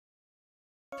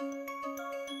The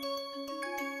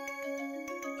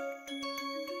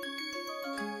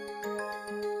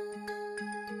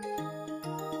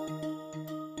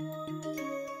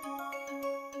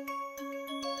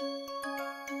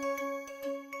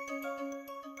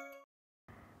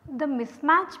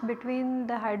mismatch between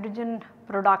the hydrogen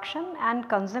production and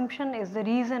consumption is the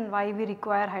reason why we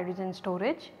require hydrogen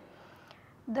storage.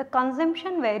 The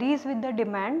consumption varies with the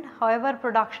demand, however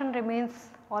production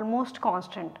remains almost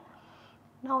constant.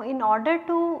 Now in order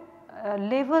to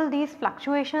level these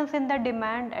fluctuations in the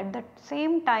demand, at the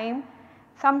same time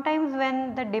sometimes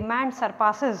when the demand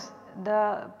surpasses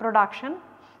the production,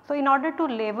 so in order to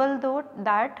level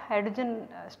that hydrogen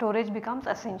storage becomes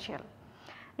essential.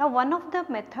 Now one of the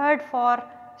method for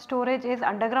storage is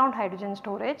underground hydrogen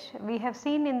storage. We have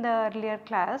seen in the earlier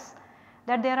class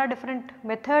that there are different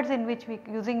methods in which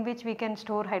using which we can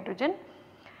store hydrogen.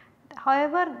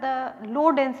 However, the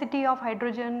low density of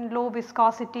hydrogen, low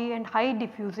viscosity and high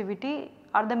diffusivity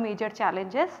are the major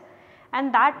challenges,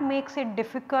 and that makes it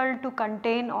difficult to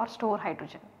contain or store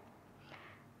hydrogen.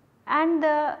 And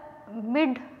the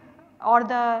mid or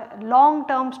the long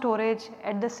term storage,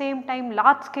 at the same time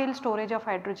large scale storage of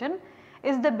hydrogen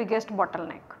is the biggest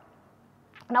bottleneck.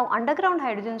 Now underground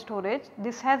hydrogen storage,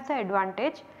 this has the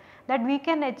advantage that we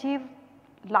can achieve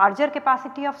larger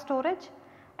capacity of storage.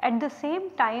 At the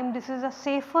same time this is a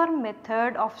safer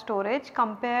method of storage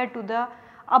compared to the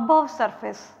above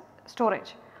surface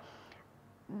storage.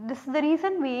 This is the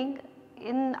reason being,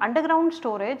 in underground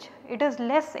storage it is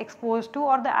less exposed to,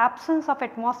 or the absence of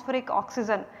atmospheric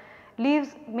oxygen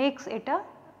makes it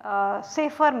a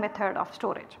safer method of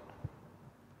storage.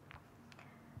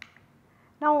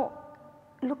 Now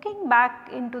looking back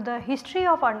into the history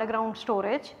of underground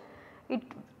storage,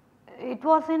 it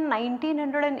was in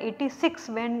 1986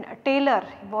 when Taylor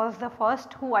was the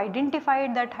first who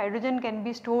identified that hydrogen can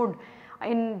be stored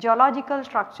in geological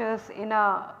structures in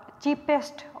a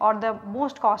cheapest or the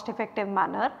most cost effective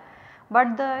manner.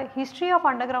 But the history of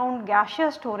underground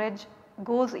gaseous storage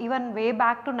goes even way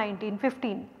back to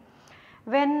 1915,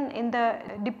 when in the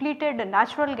depleted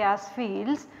natural gas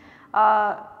fields,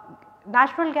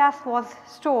 natural gas was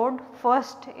stored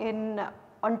first in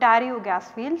Ontario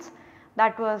gas fields,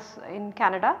 that was in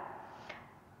Canada.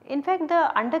 In fact,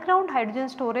 the underground hydrogen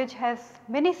storage has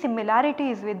many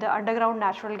similarities with the underground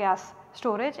natural gas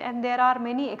storage, and there are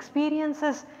many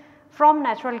experiences from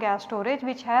natural gas storage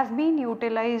which has been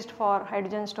utilized for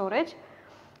hydrogen storage.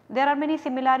 There are many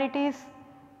similarities,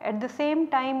 at the same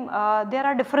time there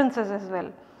are differences as well.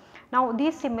 Now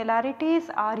these similarities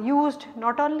are used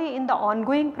not only in the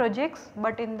ongoing projects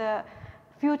but in the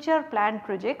future planned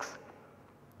projects.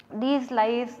 These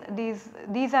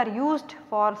are used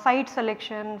for site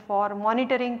selection, for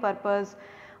monitoring purpose,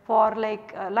 for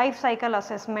like life cycle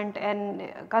assessment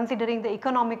and considering the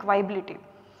economic viability.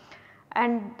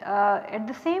 And at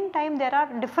the same time there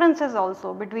are differences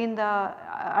also between the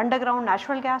underground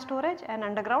natural gas storage and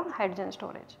underground hydrogen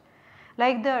storage.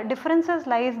 Like the differences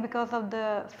lies because of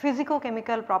the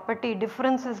physico-chemical property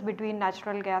differences between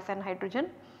natural gas and hydrogen.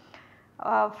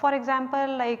 For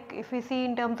example, like if we see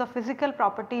in terms of physical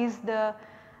properties, the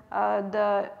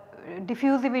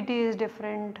diffusivity is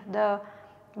different, the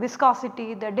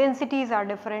viscosity, the densities are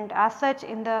different. As such,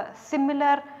 in the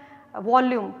similar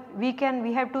volume we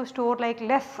have to store like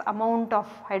less amount of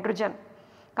hydrogen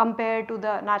compared to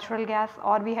the natural gas,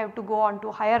 or we have to go on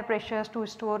to higher pressures to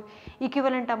store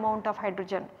equivalent amount of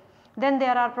hydrogen. Then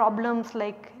there are problems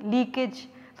like leakage,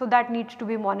 so that needs to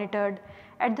be monitored.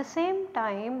 At the same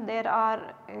time there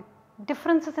are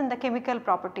differences in the chemical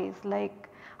properties, like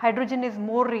hydrogen is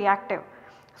more reactive.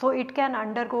 So it can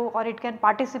undergo or it can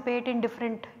participate in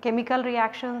different chemical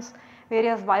reactions,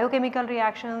 various biochemical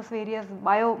reactions, various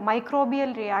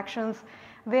microbial reactions,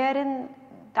 wherein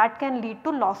that can lead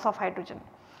to loss of hydrogen.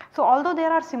 So although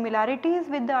there are similarities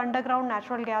with the underground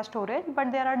natural gas storage,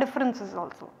 but there are differences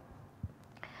also.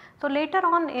 So later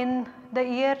on in the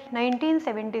year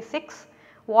 1976,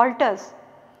 Walters,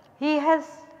 he has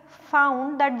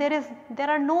found that there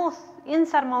are no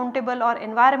insurmountable or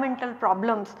environmental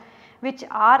problems which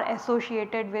are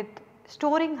associated with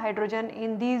storing hydrogen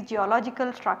in these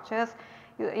geological structures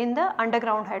in the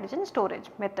underground hydrogen storage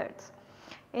methods.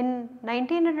 In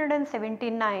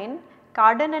 1979,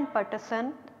 Carden and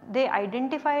Patterson, they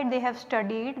have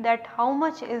studied that how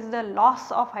much is the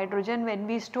loss of hydrogen when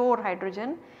we store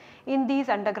hydrogen in these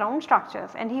underground structures,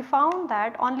 and he found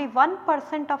that only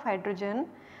 1% of hydrogen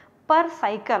per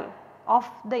cycle of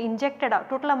the injected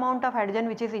total amount of hydrogen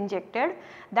which is injected,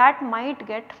 that might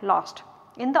get lost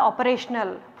in the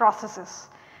operational processes,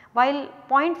 while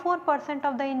 0.4%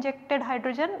 of the injected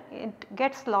hydrogen, it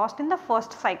gets lost in the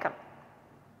first cycle.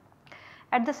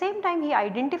 At the same time, he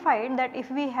identified that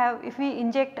if we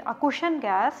inject a cushion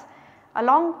gas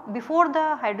along before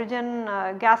the hydrogen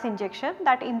gas injection,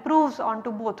 that improves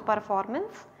onto both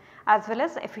performance as well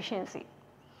as efficiency.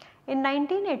 In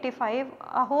 1985,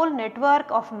 a whole network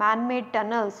of man-made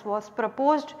tunnels was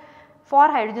proposed for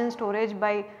hydrogen storage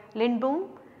by Lindblom,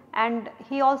 and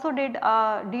he also did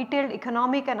a detailed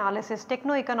economic analysis,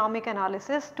 techno-economic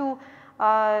analysis to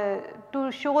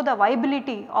show the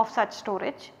viability of such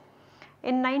storage.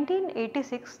 In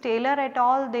 1986, Taylor et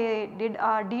al. They did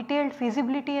a detailed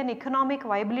feasibility and economic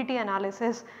viability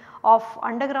analysis of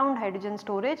underground hydrogen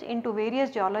storage into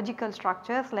various geological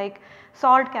structures like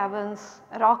salt caverns,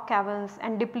 rock caverns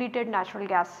and depleted natural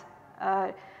gas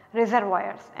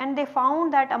reservoirs. And they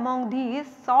found that among these,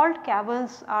 salt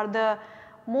caverns are the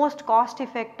most cost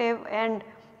effective and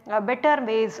better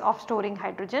ways of storing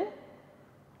hydrogen.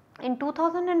 In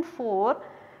 2004,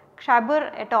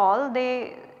 Schaber et al.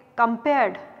 They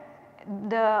compared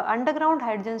the underground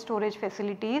hydrogen storage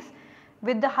facilities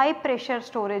with the high pressure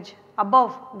storage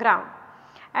above ground,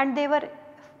 and they were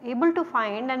able to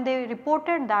find, and they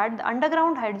reported that the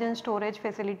underground hydrogen storage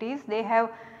facilities they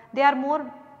are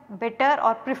more better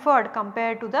or preferred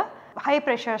compared to the high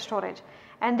pressure storage,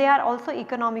 and they are also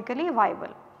economically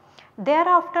viable.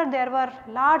 Thereafter, there were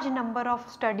large number of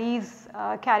studies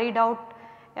carried out,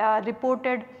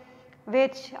 reported,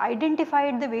 which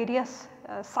identified the various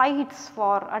sites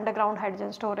for underground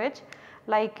hydrogen storage.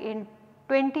 Like in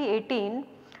 2018,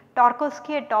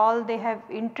 Tarkowski et al. They have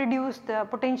introduced the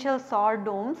potential salt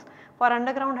domes for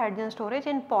underground hydrogen storage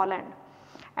in Poland,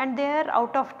 and there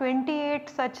out of 28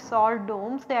 such salt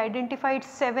domes, they identified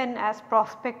 7 as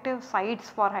prospective sites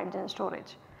for hydrogen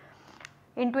storage.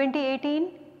 In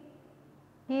 2018,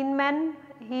 Heinemann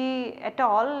et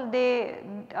al. They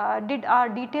did a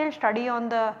detailed study on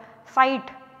the site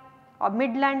or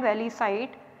Midland Valley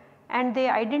site, and they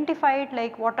identified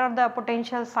like what are the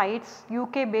potential sites,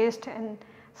 UK based and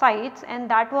sites, and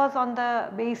that was on the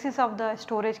basis of the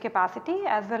storage capacity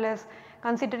as well as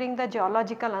considering the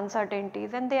geological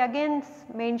uncertainties. And they again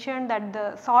mentioned that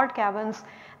the salt caverns,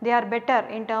 they are better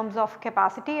in terms of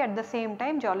capacity, at the same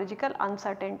time geological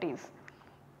uncertainties.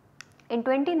 In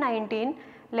 2019,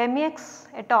 Lemieux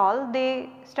et al. They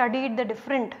studied the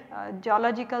different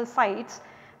geological sites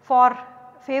for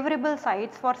favorable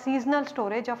sites for seasonal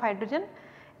storage of hydrogen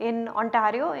in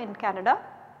Ontario in Canada.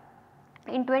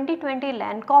 In 2020,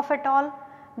 Landkoff et al.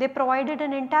 They provided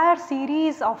an entire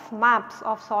series of maps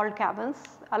of salt caverns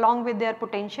along with their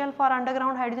potential for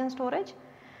underground hydrogen storage,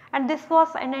 and this was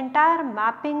an entire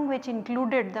mapping which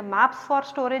included the maps for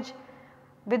storage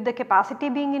with the capacity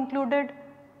being included,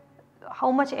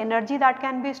 how much energy that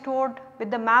can be stored,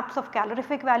 with the maps of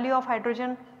calorific value of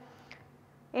hydrogen.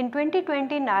 In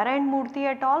 2020, Narayan Murthy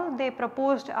et al. They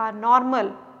proposed a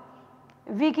normal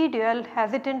Wiggy dual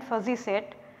hesitant fuzzy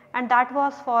set, and that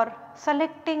was for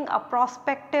selecting a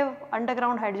prospective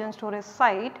underground hydrogen storage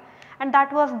site, and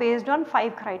that was based on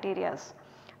 5 criteria.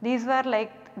 These were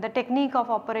like the technique of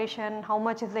operation, how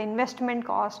much is the investment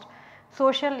cost,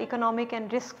 social, economic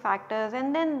and risk factors,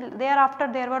 and then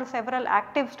thereafter there were several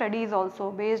active studies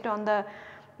also based on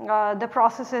the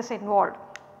processes involved.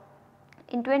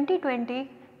 In 2020,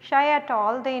 Shai et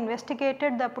al. They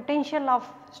investigated the potential of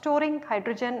storing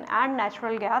hydrogen and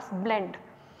natural gas blend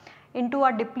into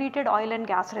a depleted oil and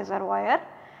gas reservoir,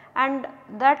 and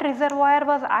that reservoir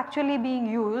was actually being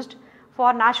used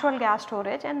for natural gas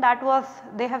storage, and that was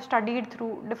they have studied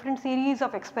through different series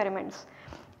of experiments.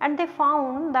 And they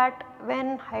found that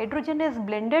when hydrogen is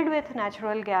blended with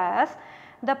natural gas,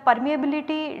 the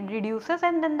permeability reduces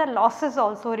and then the losses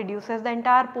also reduces, the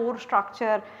entire pore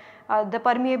structure, the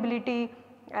permeability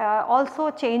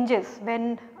also changes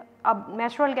when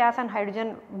natural gas and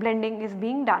hydrogen blending is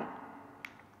being done.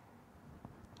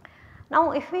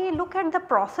 Now, if we look at the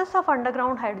process of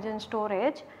underground hydrogen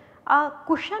storage, a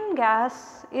cushion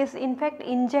gas is in fact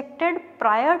injected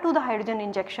prior to the hydrogen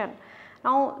injection.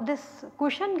 Now, this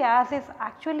cushion gas is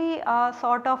actually a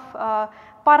sort of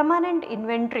permanent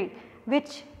inventory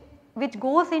which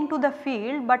goes into the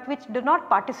field, but which do not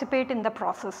participate in the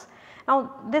process.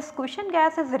 Now, this cushion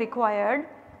gas is required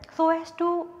so as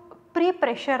to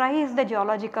pre-pressurize the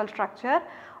geological structure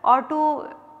or to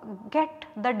get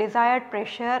the desired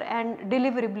pressure and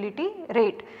deliverability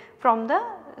rate from the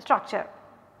structure.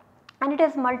 And it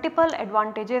has multiple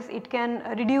advantages. It can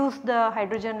reduce the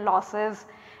hydrogen losses,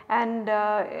 and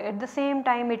at the same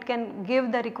time it can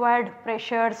give the required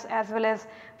pressures as well as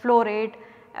flow rate.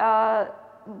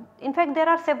 In fact, there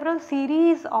are several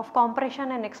series of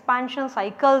compression and expansion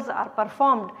cycles are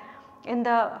performed in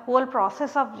the whole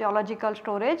process of geological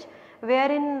storage,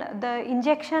 wherein the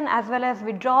injection as well as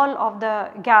withdrawal of the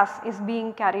gas is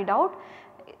being carried out,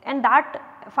 and that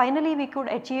finally we could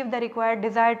achieve the required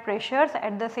desired pressures,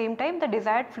 at the same time the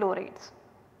desired flow rates.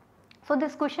 So,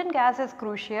 this cushion gas is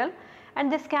crucial,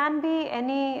 and this can be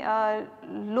any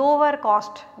lower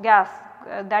cost gas,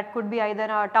 that could be either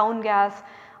a town gas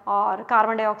or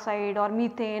carbon dioxide or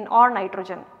methane or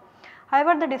nitrogen.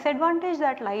 However, the disadvantage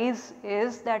that lies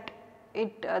is that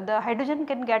the hydrogen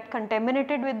can get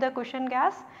contaminated with the cushion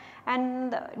gas,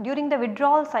 and during the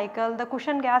withdrawal cycle the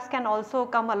cushion gas can also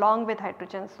come along with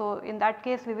hydrogen. So, in that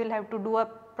case we will have to do a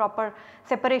proper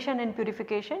separation and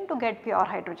purification to get pure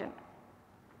hydrogen.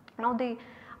 Now, the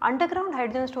underground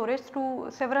hydrogen storage, through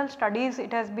several studies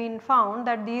it has been found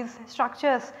that these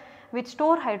structures which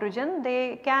store hydrogen,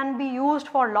 they can be used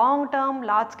for long term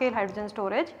large scale hydrogen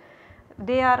storage.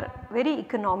 They are very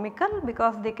economical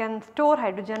because they can store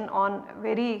hydrogen on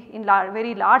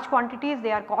very large quantities.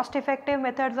 They are cost effective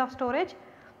methods of storage.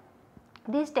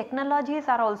 These technologies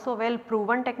are also well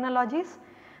proven technologies.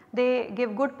 They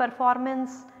give good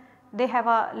performance. They have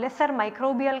a lesser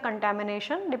microbial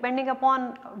contamination depending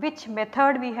upon which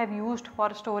method we have used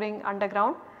for storing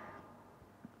underground,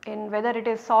 in whether it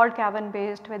is salt cavern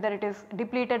based, whether it is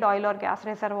depleted oil or gas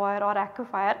reservoir or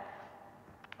aquifer.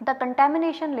 The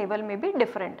contamination level may be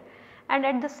different, and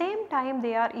at the same time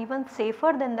they are even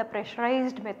safer than the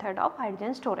pressurized method of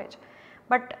hydrogen storage.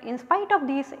 But in spite of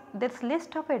this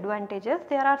list of advantages,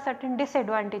 there are certain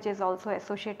disadvantages also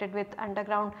associated with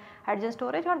underground hydrogen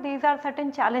storage, or these are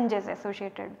certain challenges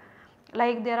associated.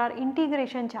 Like there are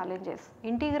integration challenges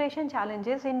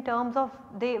in terms of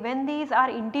when these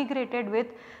are integrated with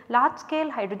large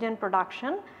scale hydrogen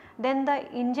production, then the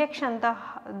injection,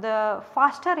 the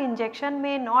faster injection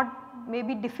may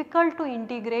be difficult to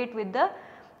integrate with the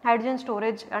hydrogen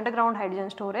storage, underground hydrogen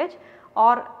storage,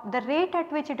 or the rate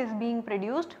at which it is being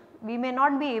produced, we may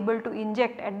not be able to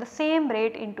inject at the same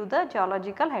rate into the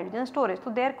geological hydrogen storage. So,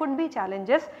 there could be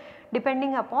challenges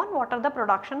depending upon what are the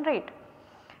production rate.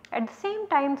 At the same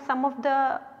time, some of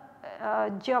the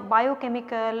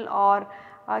biochemical or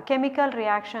chemical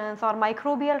reactions or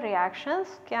microbial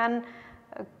reactions can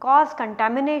cause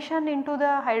contamination into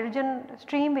the hydrogen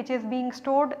stream which is being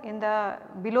stored in the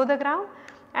below the ground,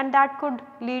 and that could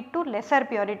lead to lesser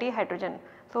purity hydrogen.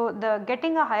 So,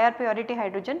 getting a higher purity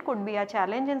hydrogen could be a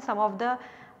challenge in some of the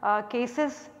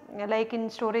cases, like in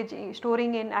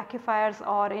storing in aquifers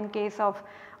or in case of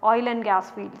oil and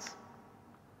gas fields.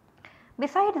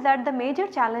 Besides that, the major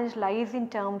challenge lies in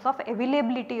terms of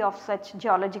availability of such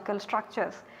geological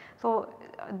structures. So,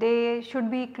 they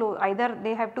should be either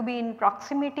they have to be in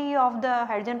proximity of the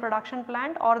hydrogen production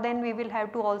plant, or then we will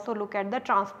have to also look at the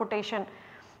transportation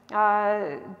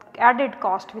added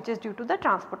cost which is due to the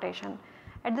transportation.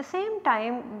 At the same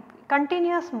time,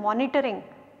 continuous monitoring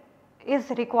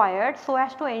is required so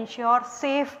as to ensure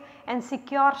safe and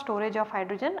secure storage of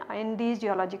hydrogen in these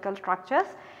geological structures,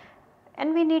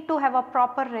 and we need to have a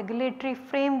proper regulatory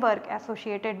framework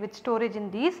associated with storage in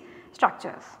these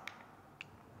structures.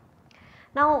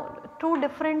 Now, two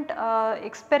different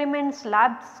experiments,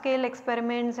 lab scale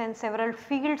experiments and several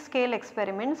field scale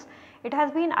experiments, it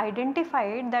has been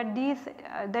identified that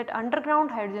that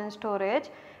underground hydrogen storage,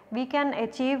 we can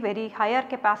achieve very higher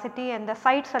capacity, and the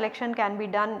site selection can be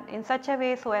done in such a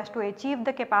way so as to achieve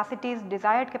the capacities,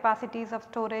 desired capacities of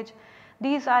storage.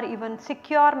 These are even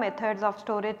secure methods of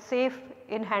storage, safe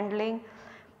in handling.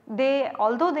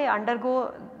 Although they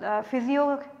undergo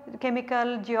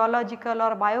physiochemical, geological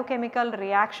or biochemical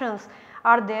reactions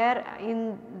are there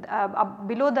in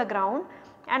below the ground,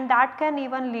 and that can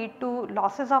even lead to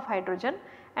losses of hydrogen.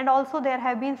 And also there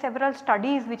have been several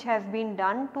studies which has been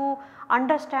done to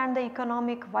understand the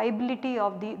economic viability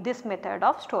of this method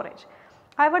of storage.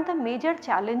 However, the major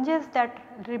challenges that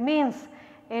remains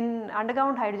in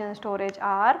underground hydrogen storage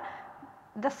are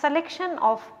the selection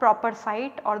of proper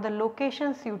site or the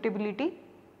location suitability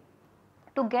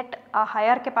to get a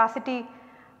higher capacity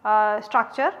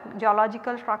structure,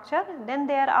 geological structure. Then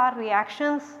there are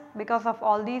reactions because of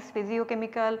all these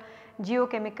physiochemical,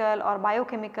 geochemical or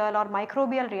biochemical or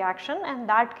microbial reaction, and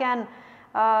that can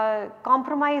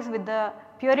compromise with the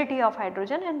purity of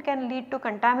hydrogen and can lead to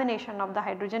contamination of the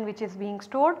hydrogen which is being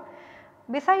stored.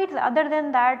 Besides, other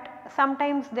than that,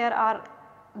 sometimes there are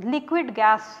liquid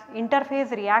gas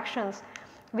interface reactions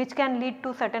which can lead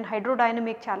to certain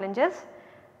hydrodynamic challenges.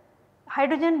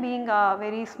 Hydrogen being a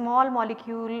very small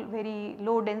molecule, very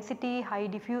low density, high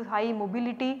diffuse, high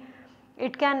mobility,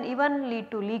 it can even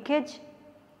lead to leakage.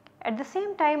 At the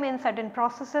same time, in certain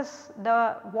processes,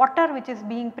 the water which is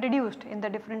being produced in the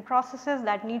different processes,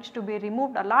 that needs to be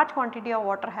removed, a large quantity of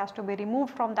water has to be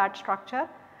removed from that structure.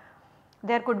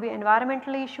 There could be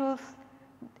environmental issues.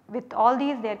 With all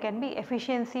these, there can be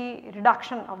efficiency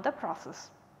reduction of the process.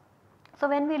 So,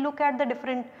 when we look at the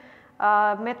different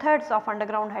methods of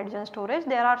underground hydrogen storage,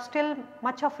 there are still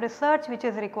much of research which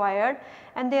is required,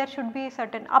 and there should be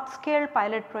certain upscale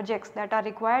pilot projects that are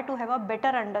required to have a better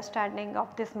understanding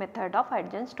of this method of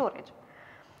hydrogen storage.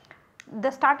 The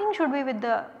starting should be with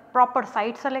the proper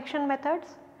site selection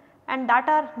methods, and that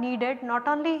are needed not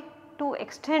only to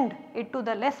extend it to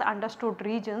the less understood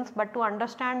regions, but to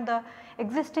understand the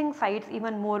existing sites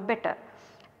even more better.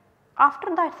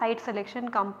 After that site selection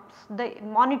comes the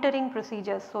monitoring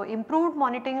procedures. So, improved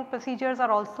monitoring procedures are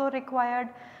also required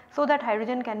so that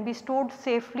hydrogen can be stored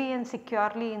safely and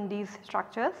securely in these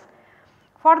structures.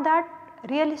 For that,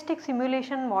 realistic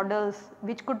simulation models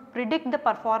which could predict the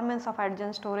performance of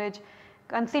hydrogen storage,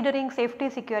 considering safety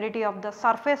security of the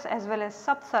surface as well as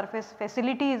subsurface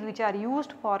facilities which are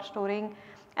used for storing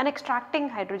and extracting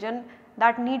hydrogen,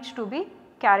 that needs to be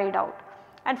carried out.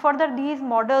 And further, these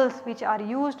models which are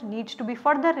used needs to be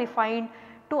further refined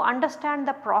to understand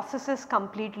the processes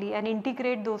completely and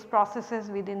integrate those processes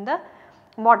within the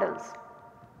models,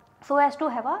 so as to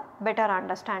have a better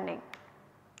understanding.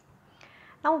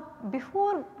 Now,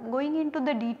 before going into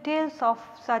the details of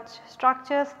such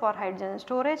structures for hydrogen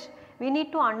storage, we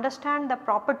need to understand the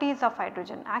properties of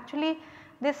hydrogen. Actually,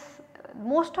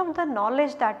 most of the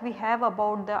knowledge that we have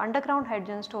about the underground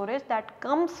hydrogen storage, that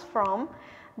comes from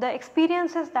the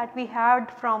experiences that we had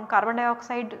from carbon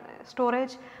dioxide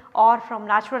storage or from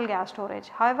natural gas storage.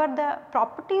 However, the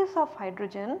properties of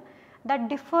hydrogen, that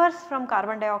differs from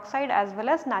carbon dioxide as well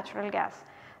as natural gas.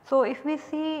 So, if we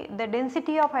see the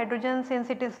density of hydrogen, since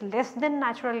it is less than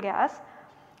natural gas,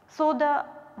 so the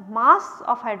mass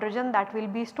of hydrogen that will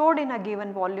be stored in a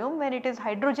given volume when it is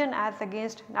hydrogen as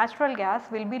against natural gas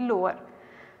will be lower.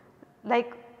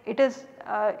 Like it is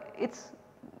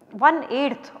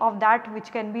 1/8 of that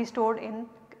which can be stored in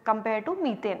compared to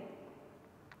methane.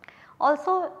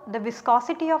 Also, the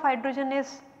viscosity of hydrogen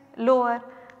is lower,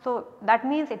 so that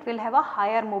means it will have a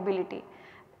higher mobility.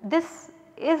 This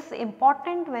is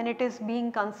important when it is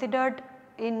being considered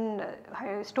in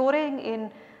storing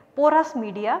in porous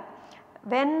media,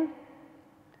 when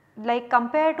like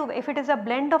compared to if it is a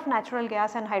blend of natural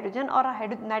gas and hydrogen, or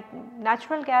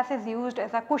natural gas is used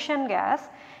as a cushion gas.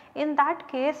 In that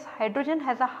case, hydrogen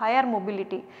has a higher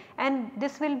mobility, and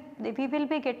we will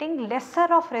be getting lesser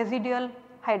of residual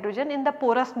hydrogen in the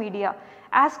porous media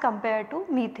as compared to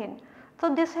methane.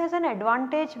 So, this has an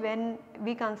advantage when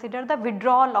we consider the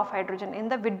withdrawal of hydrogen in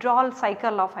the withdrawal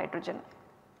cycle of hydrogen.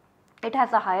 It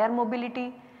has a higher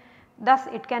mobility, thus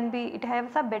it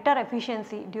has a better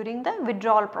efficiency during the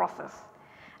withdrawal process.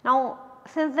 Now,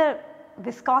 since the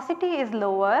viscosity is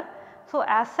lower, so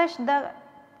as such the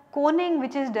coning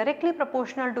which is directly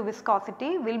proportional to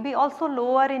viscosity will be also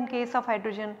lower in case of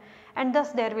hydrogen, and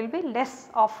thus there will be less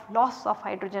of loss of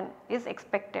hydrogen is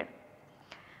expected.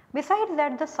 Besides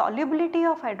that, the solubility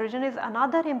of hydrogen is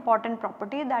another important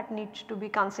property that needs to be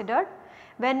considered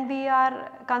when we are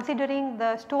considering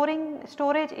the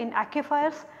storage in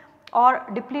aquifers or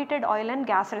depleted oil and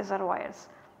gas reservoirs.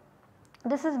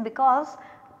 This is because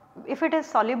if it is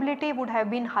solubility would have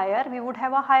been higher, we would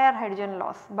have a higher hydrogen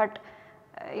loss, but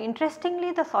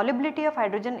interestingly the solubility of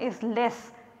hydrogen is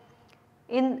less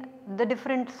in the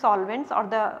different solvents or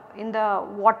in the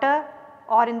water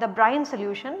or in the brine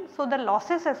solution. So, the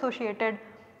losses associated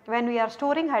when we are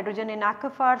storing hydrogen in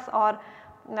aquifers or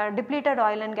depleted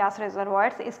oil and gas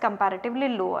reservoirs is comparatively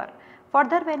lower.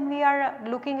 Further, when we are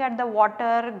looking at the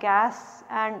water, gas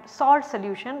and salt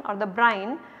solution or the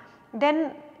brine,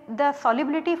 then the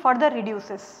solubility further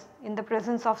reduces in the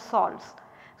presence of salts.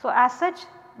 So, as such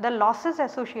the losses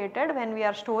associated when we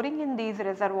are storing in these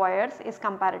reservoirs is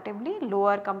comparatively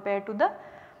lower compared to the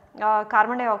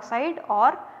carbon dioxide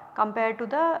or compared to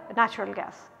the natural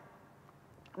gas.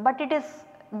 But it is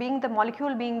the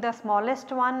molecule being the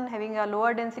smallest one, having a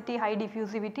lower density, high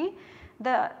diffusivity,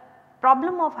 the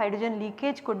problem of hydrogen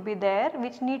leakage could be there,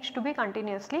 which needs to be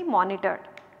continuously monitored.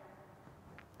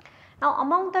 Now,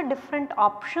 among the different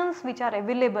options which are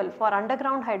available for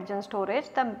underground hydrogen storage,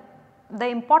 the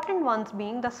important ones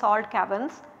being the salt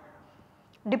caverns,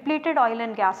 depleted oil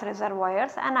and gas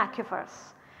reservoirs and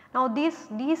aquifers. Now,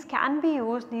 these can be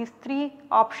used, these three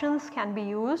options can be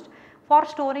used for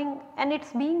storing, and it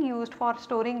is being used for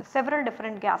storing several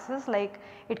different gases, like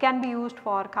it can be used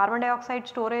for carbon dioxide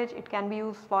storage, it can be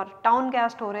used for town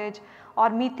gas storage or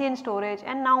methane storage,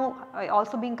 and now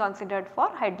also being considered for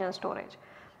hydrogen storage.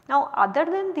 Now other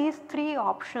than these 3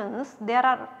 options, there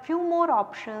are few more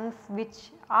options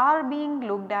which are being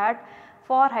looked at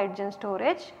for hydrogen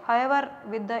storage. However,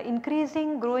 with the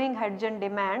increasing growing hydrogen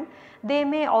demand, they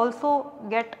may also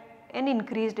get an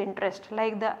increased interest,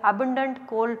 like the abundant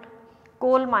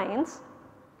coal mines,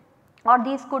 or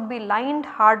these could be lined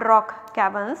hard rock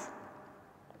caverns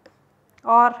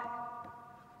or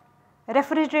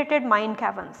refrigerated mine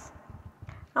caverns.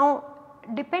 Now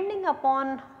depending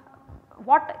upon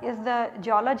what is the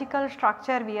geological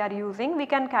structure we are using, we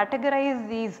can categorize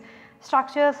these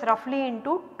structures roughly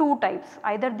into 2 types.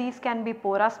 Either these can be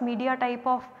porous media type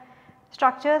of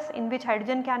structures in which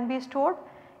hydrogen can be stored.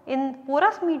 In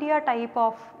porous media type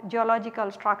of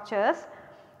geological structures,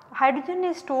 hydrogen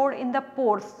is stored in the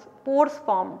pores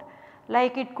formed,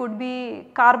 like it could be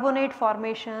carbonate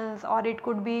formations, or it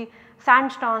could be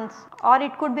sandstones, or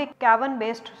it could be cavern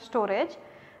based storage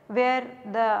where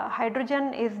the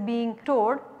hydrogen is being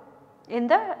stored in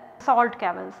the salt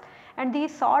caverns, and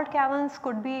these salt caverns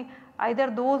could be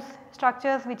either those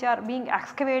structures which are being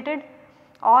excavated,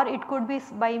 or it could be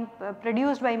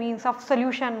produced by means of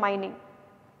solution mining.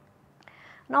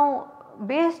 Now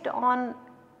based on,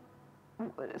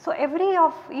 so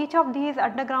each of these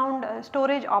underground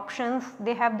storage options,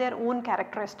 they have their own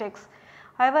characteristics.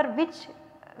 However, which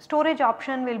storage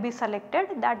option will be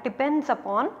selected, that depends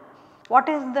upon what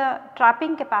is the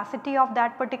trapping capacity of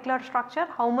that particular structure,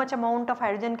 how much amount of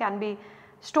hydrogen can be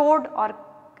stored or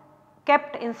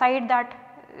kept inside that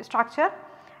structure.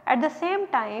 At the same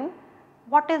time,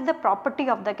 what is the property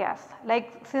of the gas,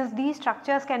 like since these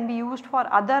structures can be used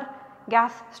for other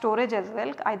gas storage as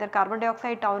well, either carbon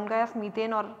dioxide, town gas,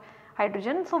 methane or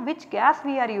hydrogen. So which gas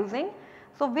we are using,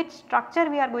 so which structure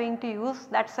we are going to use,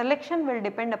 that selection will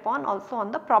depend upon also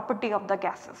on the property of the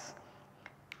gases.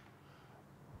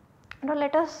 Now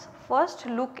let us first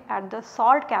look at the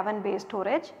salt cavern based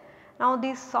storage. Now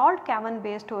these salt cavern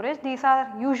based storage, these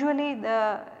are usually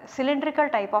the cylindrical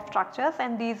type of structures,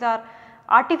 and these are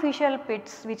artificial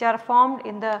pits which are formed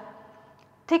in the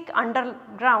thick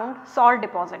underground salt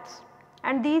deposits,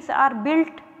 and these are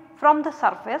built from the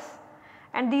surface,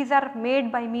 and these are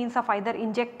made by means of either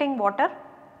injecting water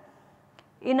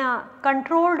in a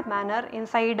controlled manner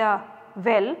inside a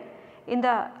well in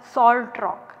the salt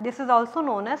rock. This is also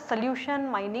known as solution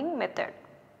mining method.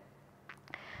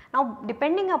 Now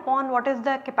depending upon what is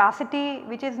the capacity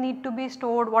which is need to be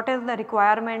stored, what is the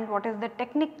requirement, what is the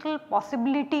technical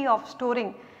possibility of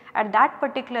storing at that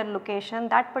particular location,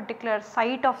 that particular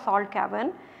site of salt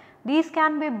cavern, these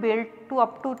can be built to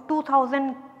up to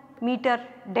 2000 meter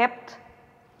depth.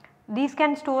 These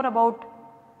can store about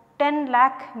 10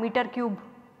 lakh meter cube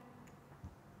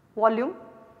volume,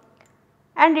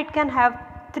 and it can have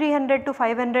 300 to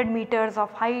 500 meters of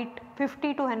height,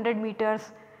 50 to 100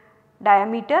 meters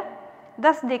diameter.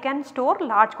 Thus they can store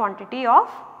large quantity of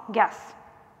gas.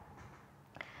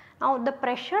 Now the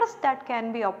pressures that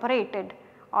can be operated,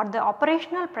 or the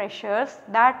operational pressures,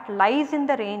 that lies in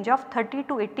the range of 30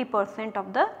 to 80%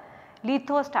 of the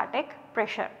lithostatic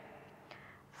pressure.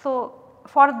 So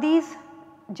for these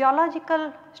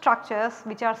geological structures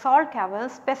which are salt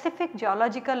caverns, specific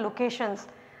geological locations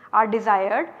are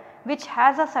desired which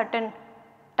has a certain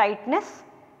tightness,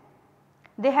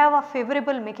 they have a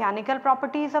favorable mechanical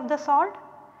properties of the salt,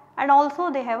 and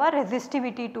also they have a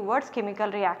resistivity towards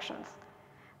chemical reactions.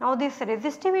 Now this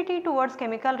resistivity towards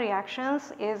chemical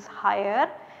reactions is higher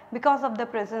because of the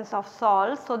presence of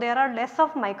salt, so there are less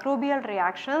of microbial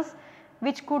reactions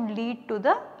which could lead to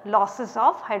the losses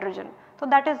of hydrogen. So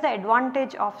that is the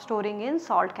advantage of storing in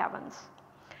salt caverns.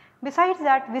 Besides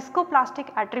that,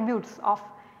 viscoplastic attributes of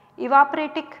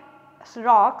evaporitic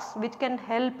rocks which can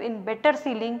help in better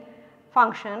sealing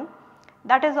function,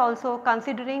 that is also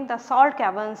considering the salt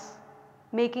caverns,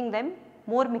 making them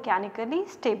more mechanically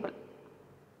stable.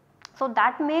 So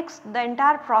that makes the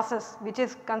entire process, which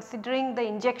is considering the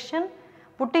injection,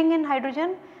 putting in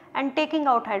hydrogen and taking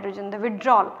out hydrogen, the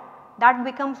withdrawal, that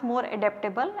becomes more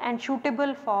adaptable and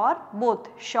suitable for both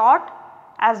short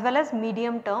as well as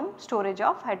medium term storage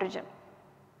of hydrogen.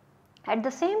 At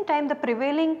the same time, the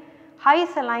prevailing high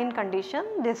saline condition,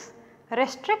 this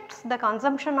restricts the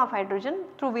consumption of hydrogen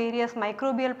through various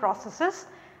microbial processes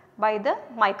by the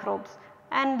microbes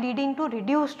and leading to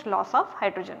reduced loss of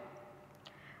hydrogen.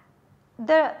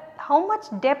 How much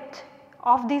depth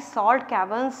of these salt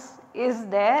caverns is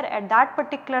there at that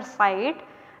particular site,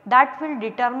 that will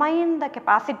determine the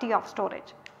capacity of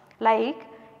storage. Like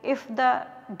if the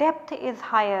depth is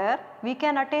higher, we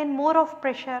can attain more of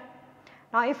pressure.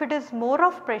 Now if it is more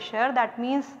of pressure, that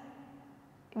means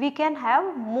we can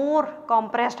have more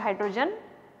compressed hydrogen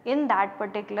in that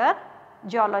particular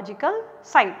geological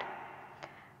site.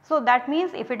 So, that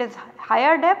means if it is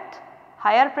higher depth,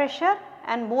 higher pressure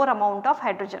and more amount of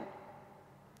hydrogen.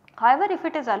 However, if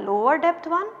it is a lower depth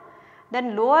one,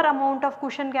 then lower amount of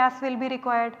cushion gas will be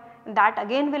required. That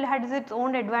again will have its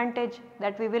own advantage,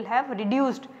 that we will have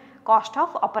reduced cost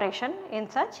of operation in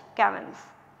such caverns.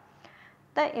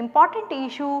 The important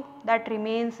issue that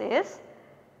remains is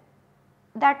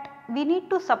that we need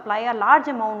to supply a large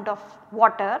amount of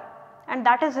water, and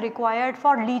that is required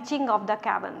for leaching of the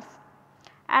caverns.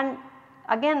 And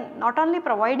again, not only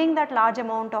providing that large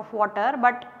amount of water,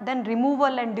 but then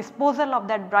removal and disposal of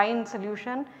that brine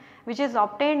solution which is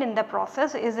obtained in the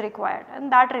process is required,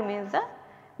 and that remains the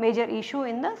major issue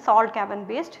in the salt cavern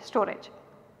based storage.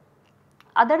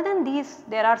 Other than these,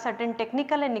 there are certain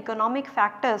technical and economic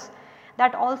factors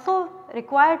that also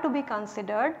require to be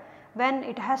considered when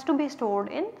it has to be stored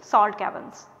in salt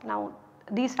caverns. Now,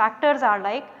 these factors are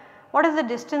like, what is the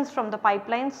distance from the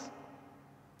pipelines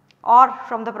or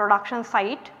from the production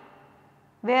site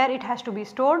where it has to be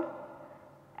stored.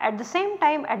 At the same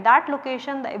time, at that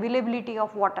location, the availability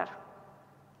of water,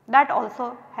 that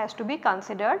also has to be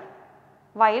considered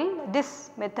while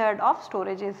this method of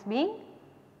storage is being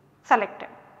selected.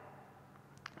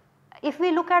 If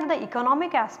we look at the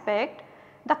economic aspect,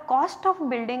 the cost of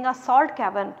building a salt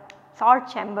cavern,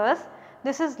 salt chambers,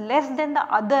 this is less than the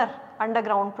other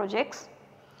underground projects.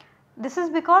 This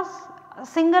is because a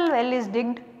single well is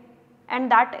digged, and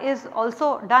that is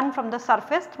also done from the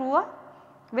surface through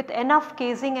with enough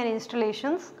casing and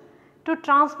installations to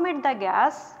transmit the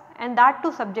gas, and that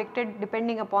too subjected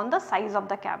depending upon the size of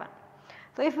the cavern.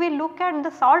 So, if we look at the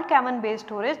salt cavern based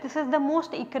storage, this is the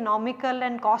most economical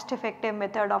and cost effective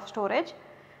method of storage.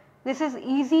 This is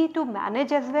easy to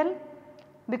manage as well,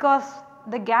 because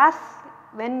the gas,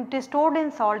 when it is stored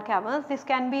in salt caverns, this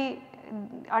can be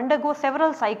undergo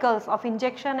several cycles of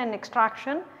injection and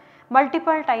extraction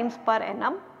multiple times per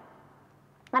annum,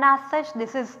 and as such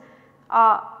this is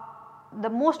the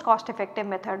most cost effective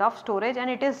method of storage, and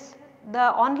it is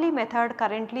the only method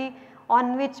currently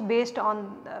on which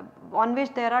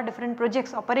there are different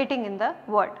projects operating in the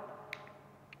world.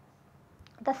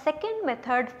 The second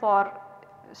method for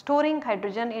storing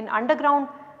hydrogen in underground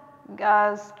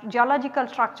geological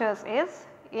structures is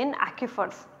in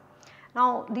aquifers.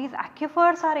 Now, these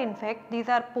aquifers are in fact, these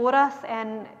are porous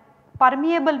and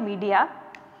permeable media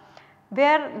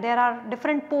where there are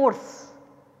different pores.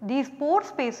 These pore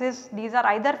spaces, these are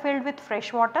either filled with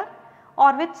fresh water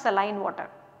or with saline water.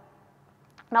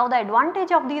 Now, the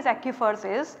advantage of these aquifers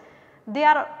is they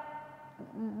are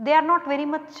not very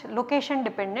much location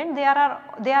dependent, they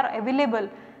are available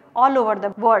all over the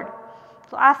world.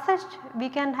 So, as such we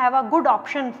can have a good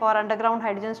option for underground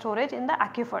hydrogen storage in the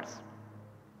aquifers.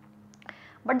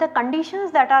 But the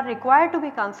conditions that are required to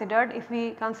be considered if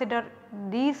we consider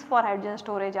these for hydrogen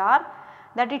storage are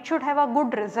that it should have a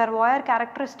good reservoir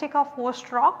characteristic of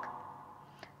host rock.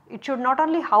 It should not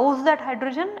only house that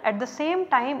hydrogen, at the same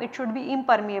time it should be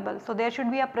impermeable. So, there should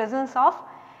be a presence of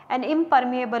an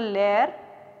impermeable layer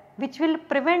which will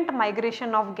prevent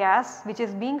migration of gas which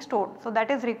is being stored. So,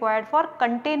 that is required for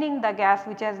containing the gas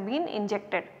which has been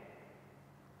injected.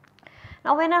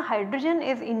 Now, when a hydrogen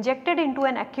is injected into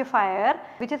an aquifer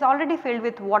which is already filled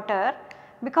with water,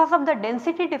 because of the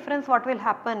density difference, what will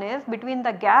happen is between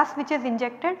the gas which is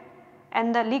injected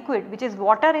and the liquid which is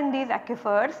water in these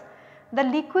aquifers, the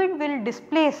liquid will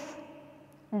displace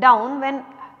down when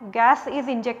gas is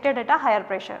injected at a higher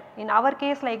pressure. In our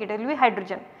case, like it will be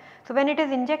hydrogen. So, when it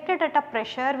is injected at a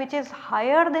pressure which is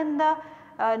higher than the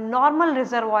normal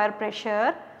reservoir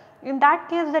pressure, in that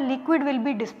case the liquid will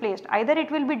be displaced, either it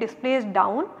will be displaced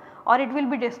down or it will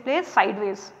be displaced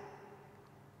sideways.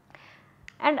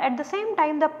 And at the same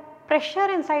time the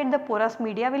pressure inside the porous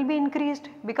media will be increased,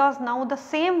 because now the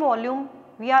same volume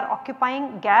we are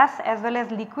occupying gas as well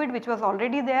as liquid which was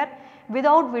already there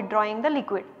without withdrawing the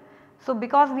liquid. So,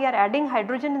 because we are adding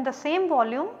hydrogen in the same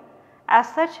volume, as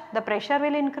such the pressure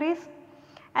will increase,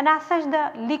 and as such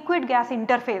the liquid gas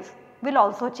interface will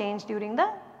also change during the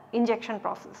injection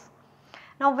process.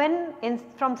 Now, when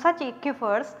from such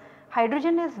aquifers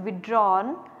hydrogen is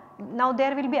withdrawn, now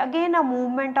there will be again a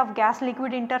movement of gas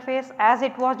liquid interface as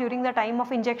it was during the time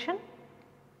of injection,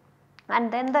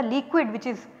 and then the liquid which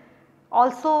is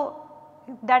also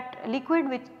that liquid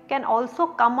which can also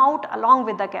come out along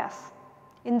with the gas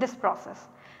in this process.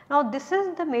 Now, this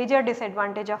is the major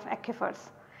disadvantage of aquifers.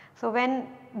 So, when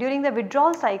during the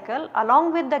withdrawal cycle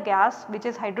along with the gas which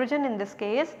is hydrogen in this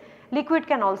case, liquid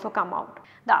can also come out.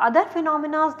 The other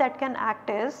phenomena that can act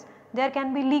is there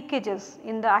can be leakages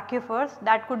in the aquifers,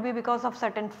 that could be because of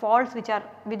certain faults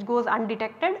which goes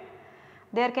undetected.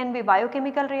 There can be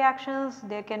biochemical reactions,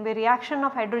 there can be reaction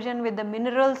of hydrogen with the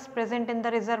minerals present in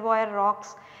the reservoir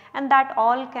rocks, and that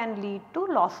all can lead to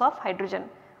loss of hydrogen.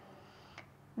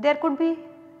 There could be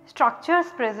structures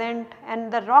present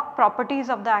and the rock properties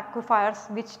of the aquifers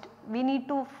which we need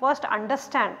to first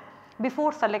understand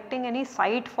before selecting any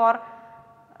site for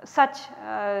such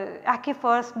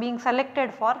aquifers being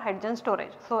selected for hydrogen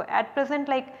storage. So, at present,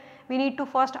 like, we need to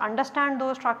first understand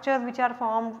those structures which are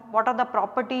formed, what are the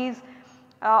properties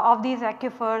of these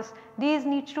aquifers. These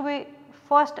needs to be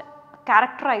first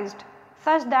characterized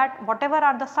such that whatever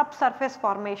are the subsurface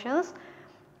formations,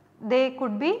 they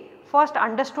could be first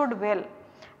understood well.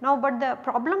 Now, but the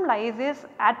problem lies is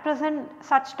at present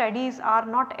such studies are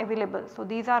not available. So,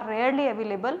 these are rarely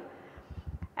available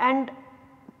and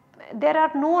there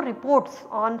are no reports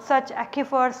on such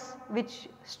aquifers which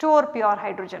store pure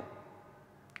hydrogen.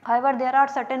 However, there are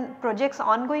certain projects,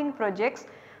 ongoing projects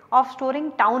of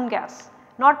storing town gas,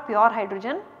 not pure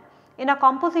hydrogen, in a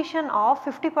composition of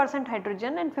 50%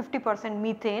 hydrogen and 50%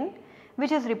 methane,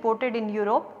 which is reported in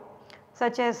Europe,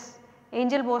 such as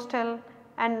Angelbostel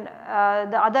and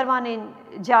the other one in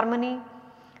Germany.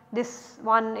 This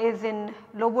one is in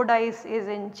Lobodice is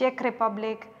in Czech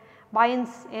Republic,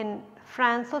 Bains in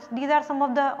France. So, these are some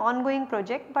of the ongoing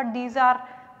projects, but these are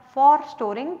for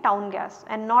storing town gas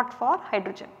and not for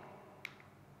hydrogen.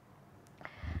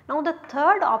 Now, the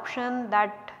third option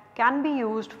that can be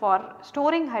used for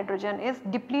storing hydrogen is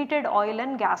depleted oil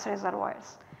and gas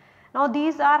reservoirs. Now,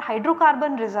 these are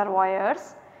hydrocarbon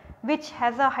reservoirs which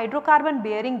has a hydrocarbon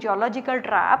bearing geological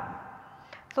trap.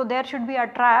 So, there should be a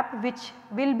trap which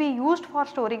will be used for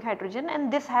storing hydrogen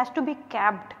and this has to be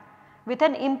capped with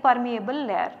an impermeable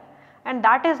layer, and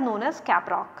that is known as cap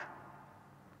rock.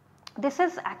 This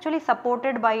is actually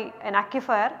supported by an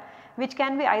aquifer which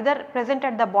can be either present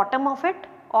at the bottom of it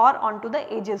or onto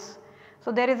the edges.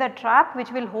 So, there is a trap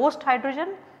which will host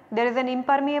hydrogen, there is an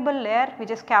impermeable layer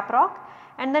which is cap rock,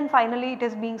 and then finally it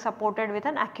is being supported with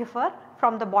an aquifer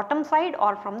from the bottom side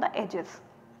or from the edges.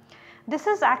 This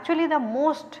is actually the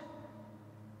most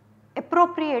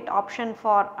appropriate option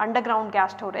for underground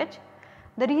gas storage.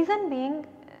 The reason being,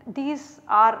 these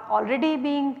are already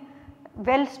being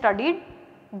well studied,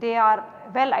 they are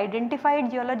well identified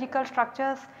geological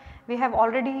structures. We have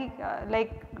already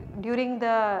like during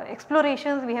the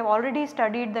explorations we have already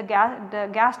studied the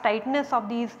gas tightness of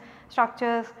these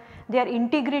structures, their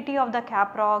integrity of the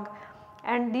cap rock,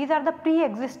 and these are the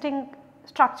pre-existing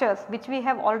structures which we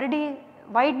have already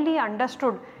widely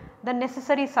understood. The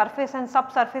necessary surface and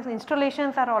subsurface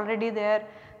installations are already there.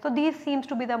 So, these seems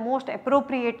to be the most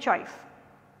appropriate choice.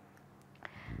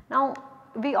 Now,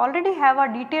 we already have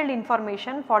a detailed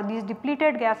information for these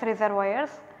depleted gas reservoirs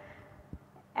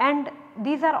and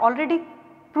these are already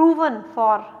proven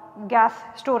for gas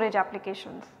storage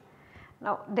applications.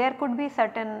 Now, there could be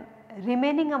certain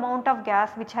remaining amount of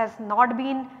gas which has not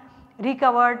been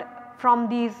recovered from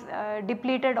these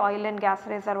depleted oil and gas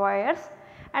reservoirs,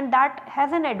 and that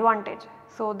has an advantage.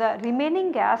 So, the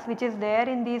remaining gas which is there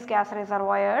in these gas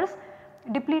reservoirs,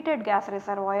 depleted gas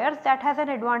reservoirs, that has an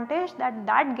advantage that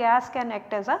that gas can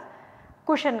act as a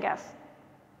cushion gas.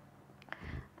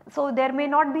 So, there may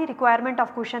not be requirement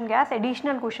of cushion gas,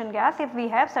 additional cushion gas if we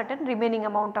have certain remaining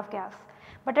amount of gas.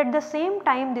 But at the same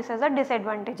time this has a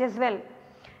disadvantage as well,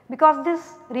 because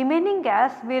this remaining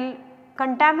gas will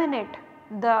contaminate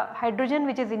the hydrogen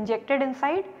which is injected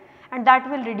inside and that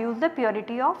will reduce the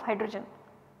purity of hydrogen.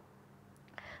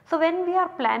 So, when we are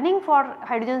planning for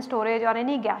hydrogen storage or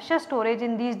any gaseous storage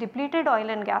in these depleted oil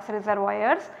and gas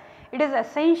reservoirs, it is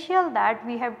essential that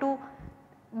we have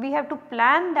to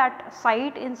plan that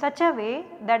site in such a way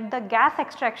that the gas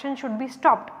extraction should be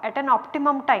stopped at an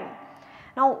optimum time.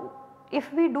 Now,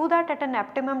 if we do that at an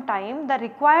optimum time, the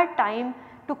required time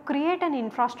to create an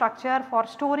infrastructure for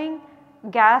storing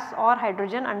gas or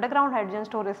hydrogen, underground hydrogen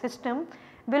storage system,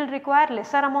 will require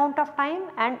lesser amount of time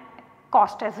and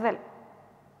cost as well.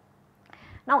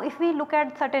 Now, if we look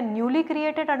at certain newly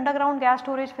created underground gas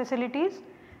storage facilities,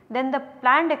 then the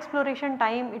planned exploration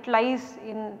time it lies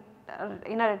in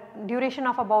a duration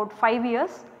of about 5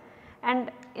 years,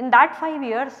 and in that 5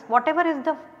 years whatever is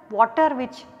the water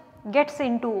which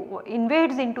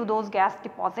invades into those gas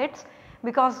deposits,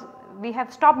 because we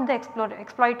have stopped the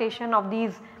exploitation of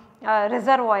these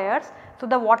reservoirs. So,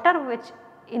 the water which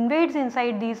invades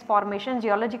inside these formations,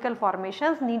 geological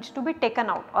formations, needs to be taken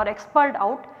out or expelled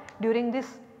out during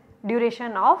this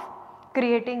duration of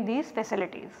creating these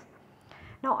facilities.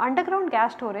 Now, underground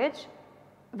gas storage,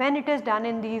 when it is done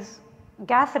in these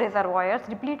gas reservoirs,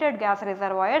 depleted gas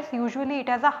reservoirs, usually it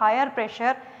has a higher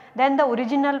pressure than the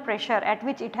original pressure at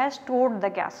which it has stored the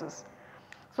gases.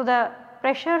 So, the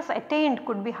pressures attained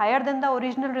could be higher than the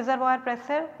original reservoir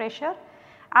pressure.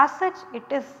 As such, it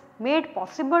is made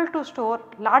possible to store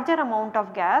larger amount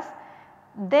of gas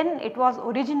than it was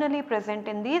originally present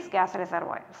in these gas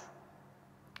reservoirs.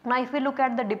 Now, if we look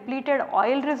at the depleted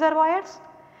oil reservoirs,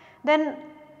 then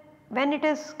when it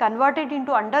is converted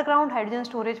into underground hydrogen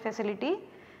storage facility,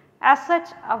 as such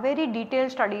a very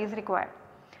detailed study is required.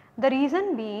 The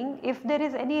reason being, if there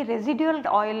is any residual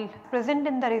oil present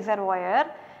in the reservoir,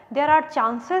 there are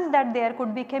chances that there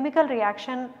could be chemical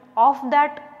reaction of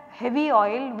that heavy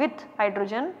oil with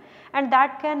hydrogen, and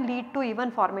that can lead to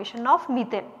even formation of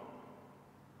methane.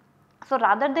 So,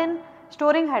 rather than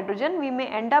storing hydrogen, we may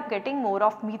end up getting more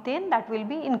of methane that will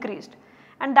be increased,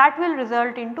 and that will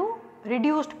result into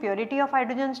reduced purity of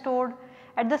hydrogen stored.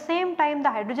 At the same time, the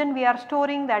hydrogen we are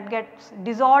storing, that gets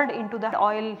dissolved into the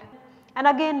oil and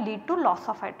again lead to loss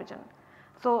of hydrogen.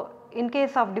 So, in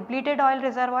case of depleted oil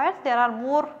reservoirs, there are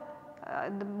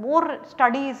more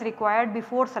studies required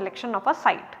before selection of a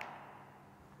site.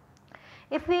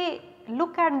 If we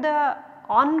look at the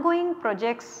ongoing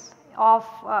projects of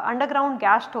underground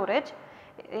gas storage,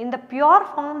 in the pure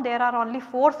form there are only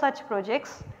 4 such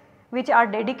projects which are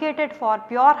dedicated for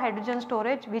pure hydrogen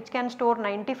storage, which can store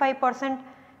 95%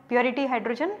 purity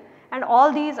hydrogen, and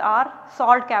all these are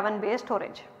salt cavern based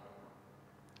storage.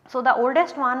 So, the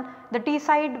oldest one, the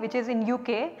Teesside, which is in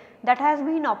UK, that has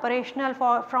been operational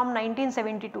from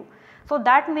 1972. So,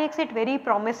 that makes it very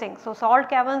promising. So, salt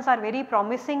caverns are very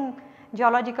promising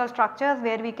geological structures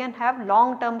where we can have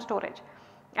long term storage,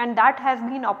 and that has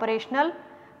been operational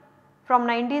from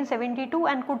 1972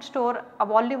 and could store a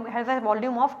volume, has a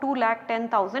volume of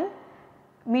 2,10,000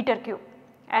 meter cube,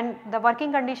 and the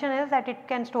working condition is that it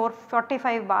can store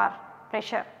 45 bar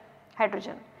pressure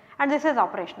hydrogen, and this is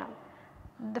operational.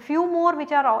 The few more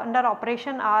which are under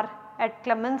operation are at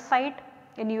Clemens site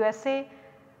in USA,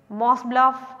 Moss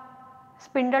Bluff,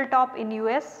 Spindletop in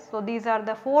US. So, these are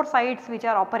the 4 sites which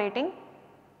are operating,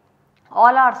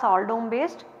 all are salt dome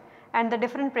based, and the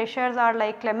different pressures are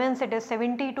like Clemens, it is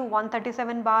 70 to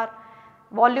 137 bar,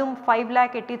 volume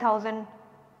 5,80,000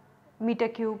 meter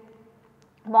cube,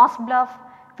 Moss Bluff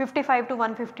 55 to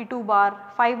 152 bar,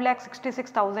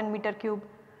 5,66,000 meter cube,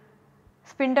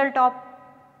 Spindletop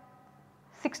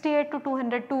 68 to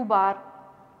 202 bar,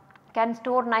 can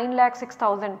store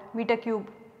 9,06,000 meter cube.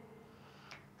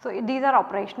 So, these are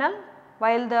operational,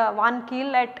 while the one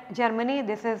Kiel at Germany,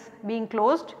 this is being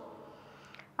closed.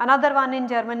 Another one in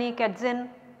Germany, Ketzen,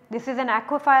 this is an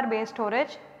aquifer based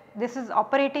storage, this is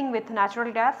operating with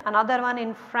natural gas. Another one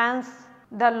in France,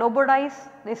 the Lobodais,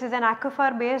 this is an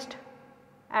aquifer based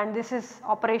and this is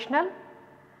operational.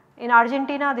 In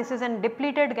Argentina, this is a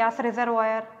depleted gas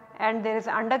reservoir and there is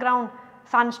underground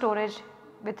sun storage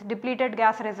with depleted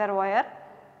gas reservoir,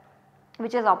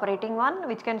 which is operating one,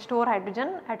 which can store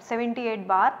hydrogen at 78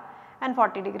 bar and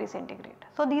 40 degree centigrade.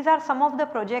 So, these are some of the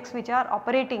projects which are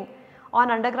operating on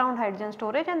underground hydrogen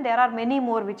storage, and there are many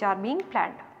more which are being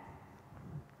planned.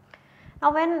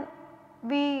 Now, when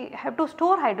we have to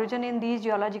store hydrogen in these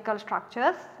geological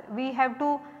structures, we have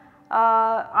to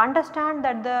understand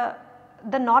that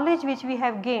the knowledge which we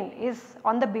have gained is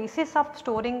on the basis of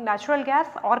storing natural gas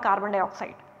or carbon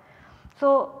dioxide.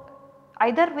 So,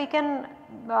 either we can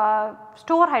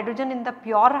store hydrogen in the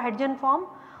pure hydrogen form,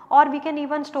 or we can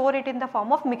even store it in the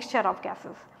form of mixture of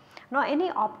gases. Now, any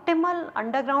optimal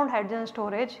underground hydrogen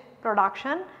storage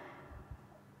production,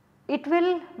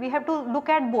 we have to look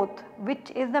at both,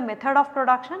 which is the method of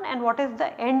production and what is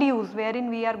the end use wherein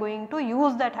we are going to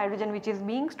use that hydrogen which is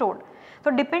being stored.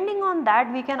 So, depending on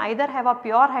that, we can either have a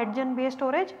pure hydrogen based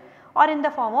storage or in the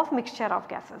form of mixture of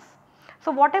gases.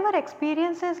 So, whatever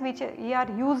experiences which we are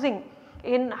using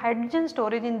in hydrogen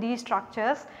storage in these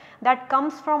structures, that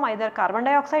comes from either carbon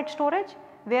dioxide storage,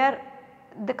 where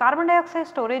the carbon dioxide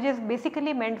storage is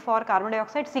basically meant for carbon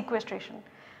dioxide sequestration,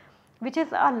 which is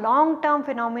a long term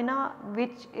phenomena,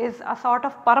 which is a sort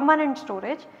of permanent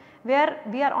storage where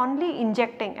we are only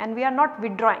injecting and we are not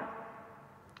withdrawing.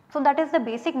 So, that is the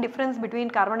basic difference between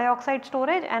carbon dioxide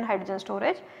storage and hydrogen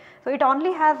storage. So, it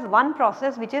only has one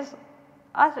process, which is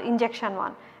a injection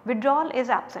one, withdrawal is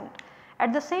absent.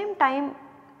 At the same time,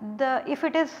 if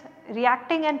it is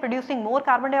reacting and producing more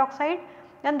carbon dioxide,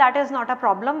 then that is not a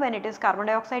problem when it is carbon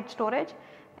dioxide storage.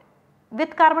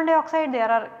 With carbon dioxide, there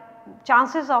are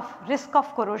chances of risk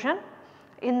of corrosion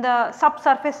in the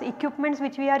subsurface equipments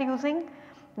which we are using.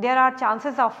 There are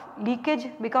chances of leakage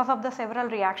because of the several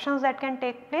reactions that can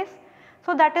take place.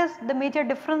 So, that is the major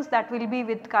difference that will be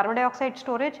with carbon dioxide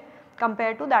storage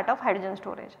compared to that of hydrogen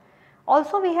storage.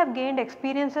 Also, we have gained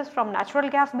experiences from natural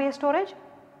gas based storage,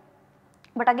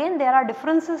 but again there are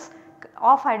differences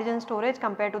of hydrogen storage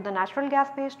compared to the natural gas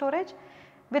based storage.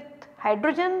 With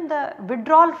hydrogen the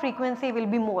withdrawal frequency will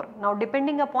be more. Now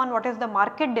depending upon what is the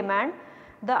market demand,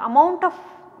 the amount of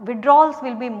withdrawals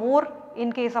will be more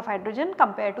in case of hydrogen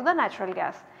compared to the natural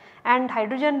gas. And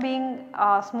hydrogen being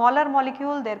a smaller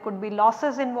molecule, there could be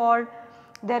losses involved,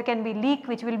 there can be leak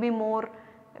which will be more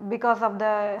because of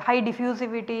the high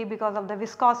diffusivity, because of the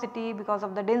viscosity, because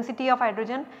of the density of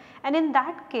hydrogen, and in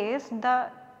that case the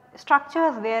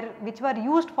structures which were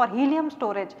used for helium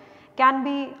storage can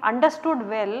be understood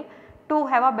well to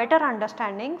have a better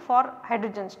understanding for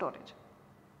hydrogen storage.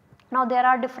 Now there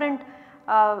are different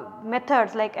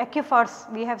methods like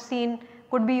aquifers we have seen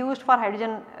could be used for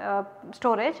hydrogen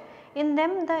storage. In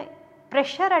them the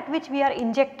pressure at which we are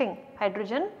injecting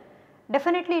hydrogen,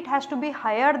 definitely it has to be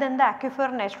higher than the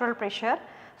aquifer natural pressure,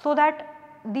 so that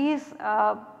these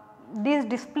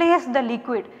displace the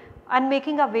liquid and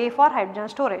making a way for hydrogen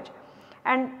storage.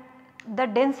 And the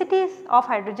densities of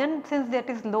hydrogen, since that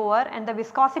is lower and the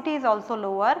viscosity is also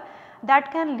lower,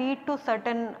 that can lead to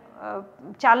certain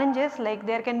challenges, like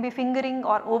there can be fingering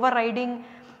or overriding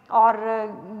or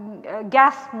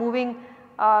gas moving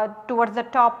towards the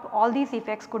top. All these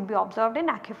effects could be observed in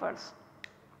aquifers.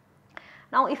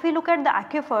 Now if we look at the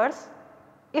aquifers,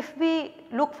 if we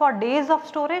look for days of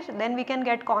storage, then we can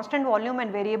get constant volume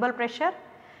and variable pressure.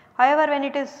 However, when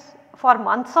it is for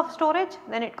months of storage,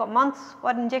 then months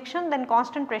for injection, then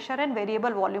constant pressure and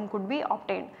variable volume could be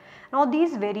obtained. Now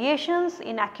these variations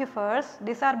in aquifers,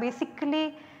 these are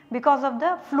basically because of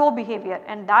the flow behavior,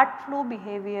 and that flow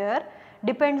behavior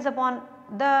depends upon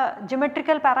the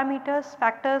geometrical parameters,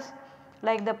 factors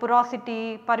like the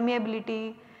porosity,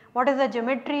 permeability, what is the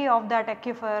geometry of that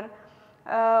aquifer,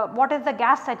 what is the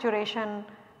gas saturation,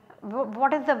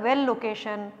 what is the well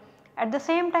location. At the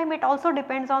same time it also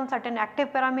depends on certain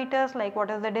active parameters like what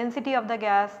is the density of the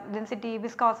gas, density,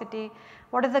 viscosity,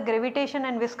 what is the gravitation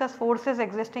and viscous forces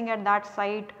existing at that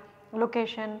site,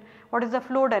 location, what is the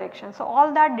flow direction. So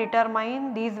all that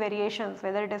determine these variations,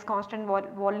 whether it is constant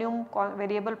volume,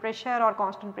 variable pressure, or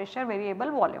constant pressure,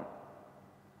 variable volume.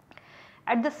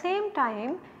 At the same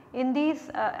time in these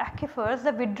aquifers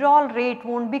the withdrawal rate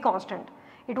will not be constant.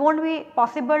 It will not be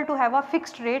possible to have a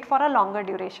fixed rate for a longer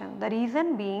duration. The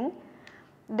reason being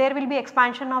there will be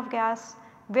expansion of gas,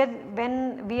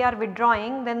 when we are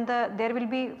withdrawing then there will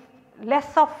be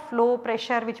less of flow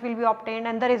pressure which will be obtained,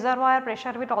 and the reservoir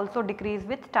pressure will also decrease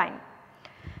with time.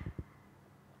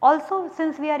 Also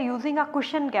since we are using a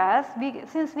cushion gas,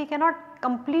 since we cannot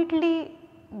completely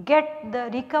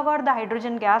recover the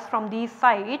hydrogen gas from these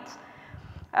sites,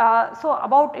 so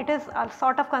about it is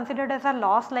sort of considered as a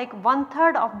loss, like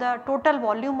 1/3 of the total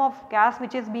volume of gas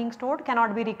which is being stored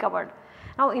cannot be recovered.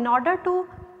 Now in order to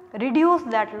reduce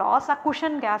that loss, a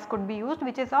cushion gas could be used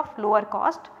which is of lower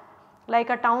cost, like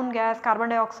a town gas, carbon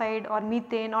dioxide or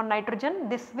methane or nitrogen.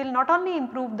 This will not only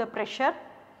improve the pressure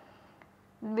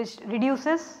which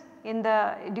reduces in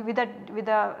with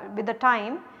the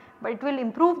time, but it will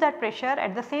improve that pressure,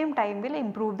 at the same time will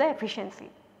improve the efficiency.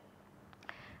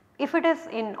 If it is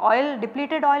in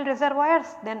depleted oil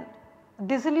reservoirs, then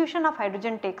dissolution of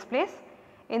hydrogen takes place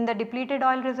in the depleted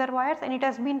oil reservoirs, and it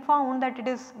has been found that it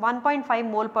is 1.5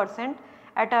 mole%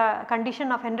 at a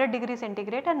condition of 100 degrees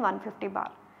centigrade and 150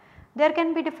 bar. There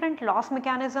can be different loss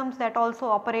mechanisms that also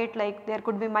operate, like there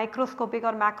could be microscopic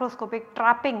or macroscopic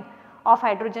trapping of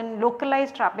hydrogen,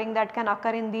 localized trapping that can occur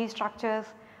in these structures.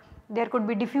 There could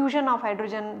be diffusion of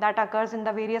hydrogen that occurs in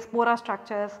the various porous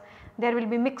structures. There will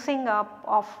be mixing up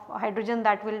of hydrogen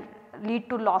that will lead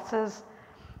to losses.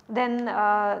 Then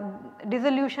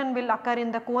dissolution will occur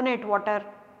in the connate water,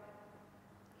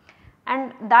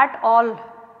 and that all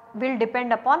will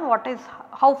depend upon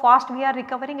how fast we are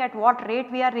recovering, at what rate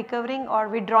we are recovering or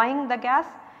withdrawing the gas,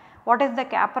 what is the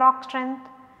caprock strength,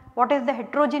 what is the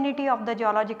heterogeneity of the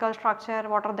geological structure,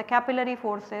 what are the capillary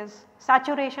forces,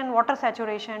 saturation, water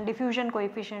saturation, diffusion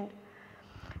coefficient.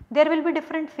 There will be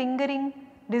different fingering,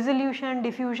 dissolution,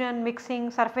 diffusion,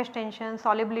 mixing, surface tension,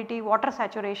 solubility, water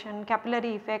saturation,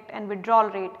 capillary effect and withdrawal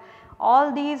rate.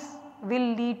 All these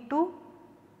will lead to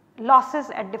losses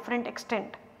at different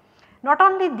extent. Not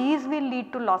only these will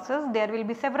lead to losses, there will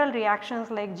be several reactions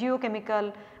like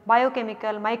geochemical,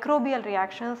 biochemical, microbial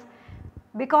reactions.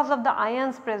 Because of the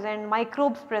ions present,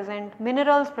 microbes present,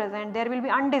 minerals present, there will be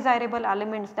undesirable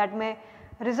elements that may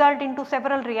result into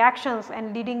several reactions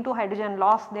and leading to hydrogen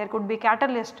loss. There could be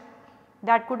catalyst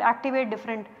that could activate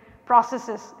different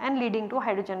processes and leading to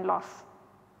hydrogen loss.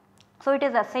 So it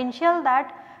is essential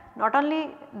that not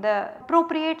only the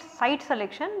appropriate site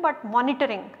selection, but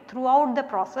monitoring throughout the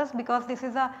process, because this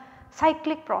is a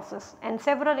cyclic process and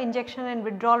several injection and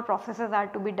withdrawal processes are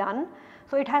to be done.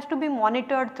 So, it has to be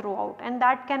monitored throughout, and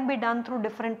that can be done through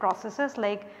different processes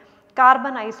like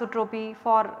carbon isotropy.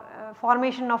 For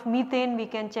formation of methane we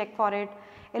can check for it,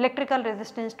 electrical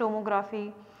resistance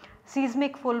tomography,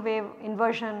 seismic full wave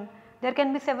inversion. There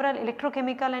can be several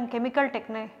electrochemical and chemical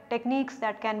techniques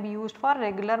that can be used for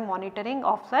regular monitoring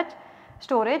of such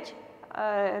storage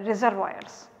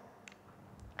reservoirs.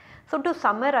 So, to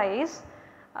summarize,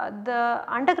 the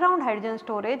underground hydrogen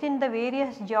storage in the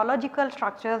various geological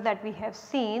structures that we have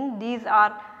seen, these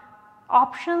are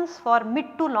options for mid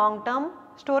to long term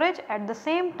storage. At the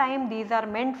same time, these are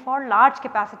meant for large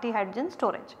capacity hydrogen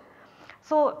storage.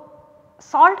 So,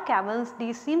 salt caverns,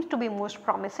 these seems to be most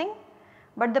promising,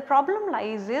 but the problem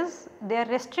lies is they are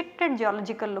restricted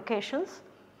geological locations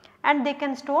and they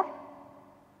can store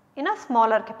in a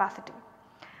smaller capacity.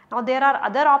 Now, there are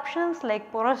other options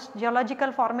like porous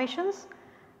geological formations.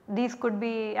 These could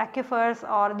be aquifers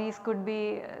or these could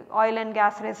be oil and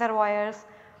gas reservoirs.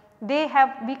 They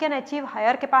have, we can achieve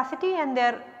higher capacity and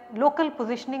their local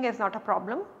positioning is not a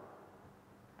problem.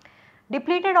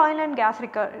 Depleted oil and gas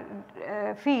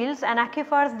fields and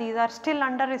aquifers, these are still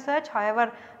under research.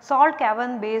 However, salt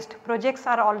cavern based projects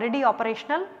are already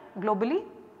operational globally.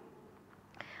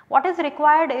 What is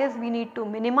required is we need to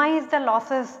minimize the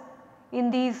losses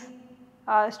in these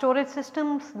storage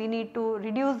systems. We need to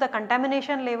reduce the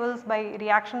contamination levels by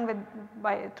reaction with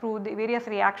through the various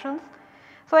reactions.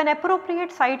 So, an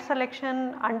appropriate site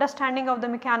selection, understanding of the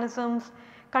mechanisms,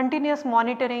 continuous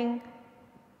monitoring,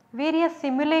 various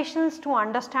simulations to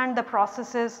understand the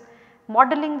processes,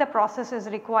 modeling the process is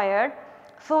required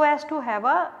so as to have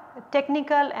a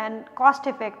technical and cost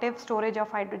effective storage of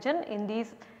hydrogen in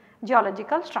these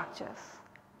geological structures.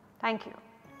 Thank you.